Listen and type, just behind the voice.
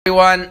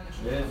Everyone,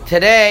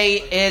 today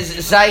is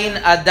Zayin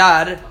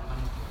Adar.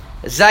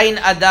 Zayin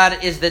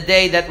Adar is the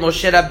day that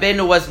Moshe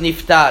Rabbenu was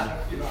niftar.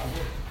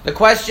 The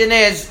question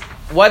is,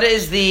 what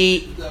is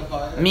the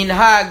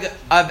minhag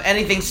of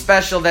anything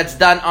special that's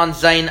done on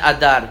Zayin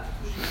Adar?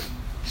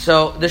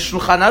 So the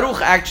Shulchan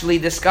Aruch actually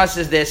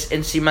discusses this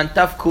in Siman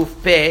Taf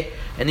Kuf Peh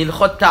and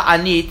Ilchot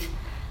Ta'anit,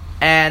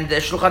 and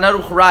the Shulchan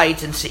Aruch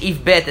writes in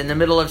Seif Bet, in the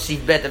middle of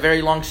Seif Bet, a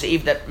very long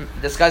Seif that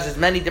discusses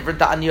many different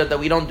Ta'aniyot that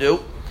we don't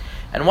do.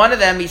 And one of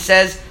them, he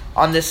says,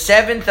 on the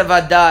 7th of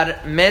Adar,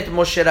 met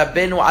Moshe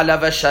Rabbenu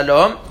alav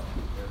shalom.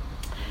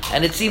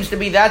 And it seems to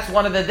be that's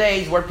one of the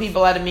days where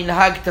people had a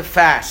minhag to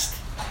fast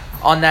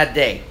on that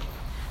day.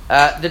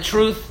 The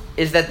truth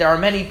is that there are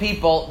many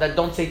people that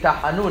don't say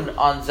Tahanun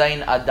on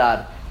Zayin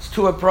Adar. It's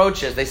two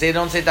approaches. They say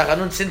don't say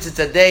Tahanun since it's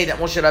a day that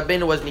Moshe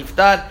Rabbenu was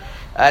niftar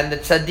and the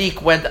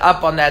tzaddik went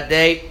up on that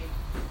day.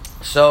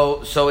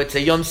 So it's a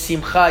Yom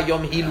Simcha,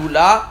 Yom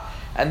Hilula.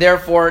 And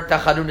therefore,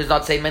 Tachanun is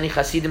not saying. Many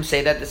Hasidim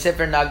say that the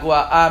Sefer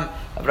Nagua Am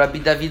of Rabbi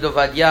David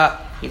Ovadia,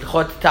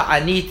 Ilchot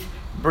Ta'anit,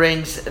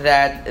 brings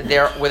that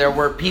there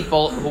were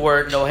people who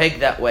were noheg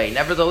that way.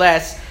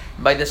 Nevertheless,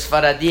 by the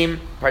Sephardim,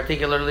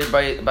 particularly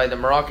by the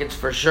Moroccans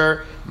for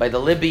sure, by the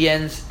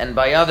Libyans and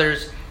by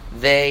others,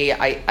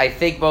 I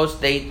think most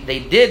they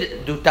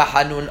did do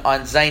Tachanun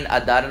on Zayin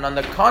Adar, and on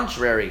the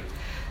contrary,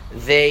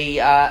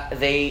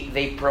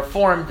 they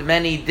performed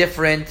many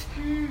different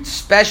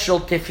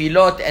special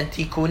tefillot and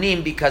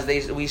tikkunim because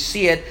we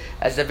see it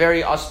as a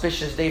very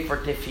auspicious day for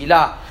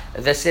tefillah.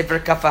 The Sefer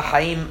Kaf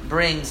HaChaim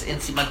brings in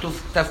Siman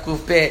Taf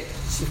Kuf Peh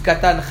Sif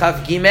Katan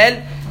Chav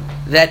Gimel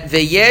that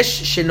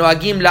veyesh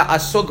shenoagim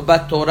la'asok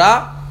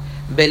b'Torah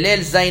belel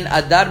Zayin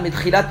Adar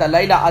mitchilat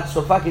halayla ad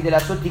sofa kedei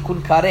la'asot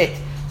tikkun karet.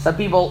 Some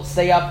people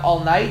stay up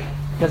all night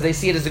because they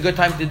see it as a good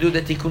time to do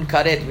the tikkun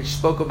karet, which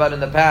spoke about in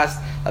the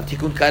past of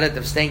tikkun karet,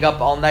 of staying up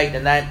all night,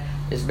 and that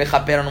is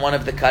mechaper on one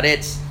of the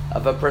karets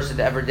of a person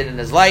that ever did in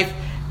his life.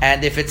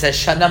 And if it's a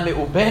shana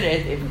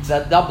me'uberet, if it's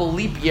a double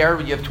leap year,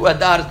 you have two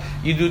adars,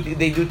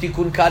 they do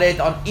tikkun karet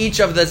on each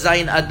of the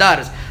Zayin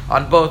Adars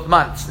on both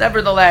months.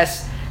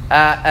 Nevertheless,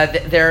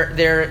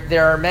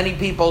 there are many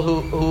people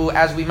who,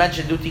 as we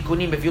mentioned, do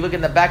tikkunim. If you look in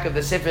the back of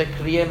the Sefer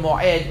Kriyeh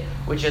Moed,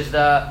 which is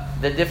the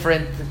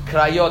different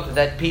krayot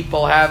that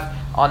people have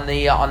on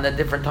the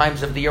different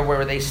times of the year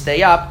where they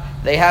stay up,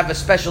 they have a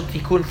special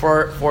tikkun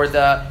for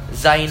the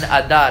Zayin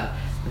Adar.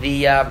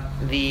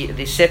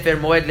 The Sefer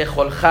Moed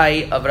Lechol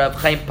Chai of Rav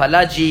Chaim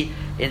Palaji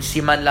in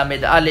Siman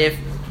Lamed Aleph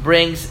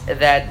brings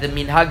that the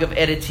minhag of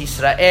Eretz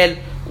Yisrael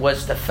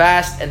was to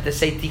fast and to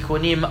say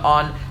tikkunim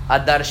on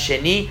Adar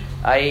Sheni.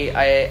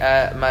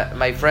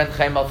 My friend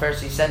Chaim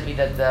Alfersi sent me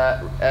that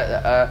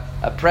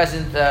a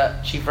present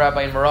chief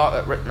rabbi in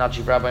Morocco, not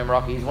chief rabbi in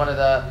Morocco, he's one of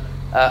the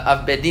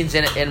of Bedins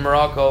in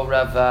Morocco,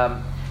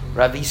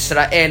 Rav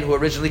Israel, who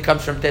originally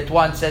comes from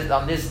Tetuan, says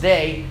on this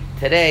day,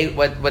 today,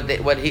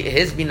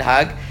 his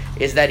minhag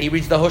is that he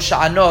reads the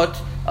Hoshanot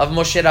of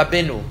Moshe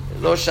Rabbenu.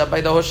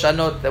 By the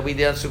Hoshanot that we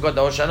did on Sukkot,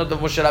 the Hoshanot of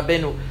Moshe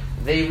Rabbenu,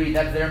 they read,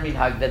 that's their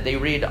minhag that they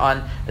read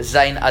on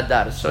Zayin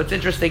Adar. So it's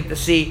interesting to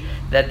see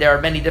that there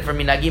are many different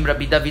minhagim.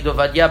 Rabbi David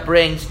Ovadia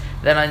brings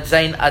that on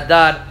Zayin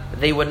Adar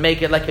they would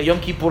make it like a Yom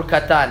Kippur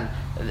Katan,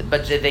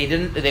 but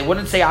they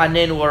wouldn't say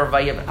Anenu or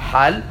Vayib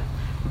Hal,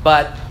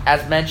 but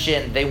as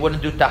mentioned, they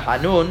wouldn't do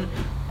Tahanun,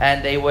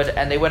 and they would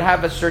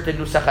have a certain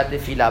nusach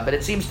tefillah. But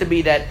it seems to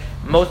be that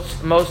most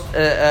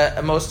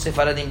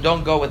Sephardim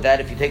don't go with that.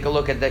 If you take a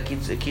look at the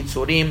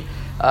Kitzurim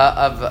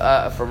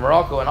from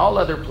Morocco and all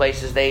other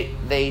places,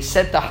 they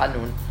said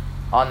Tahanun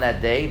on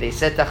that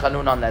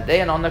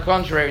day. And on the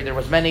contrary, there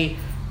was many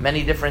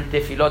different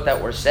tefillot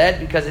that were said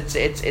because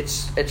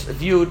it's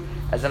viewed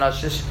as an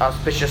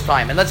auspicious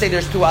time. And let's say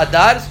there's two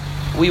Adars,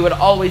 we would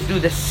always do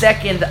the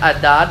second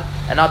Adar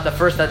and not the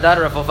first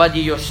Adar. Rav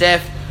Ovadia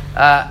Yosef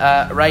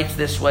writes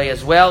this way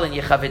as well in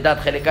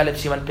Yechavedat Chelek Aleph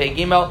Siman Pei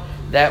Gimel,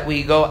 that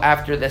we go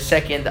after the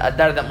second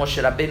Adar, that Moshe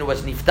Rabbenu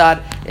was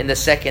niftar in the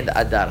second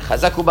Adar.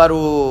 Chazak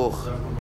u'baruch.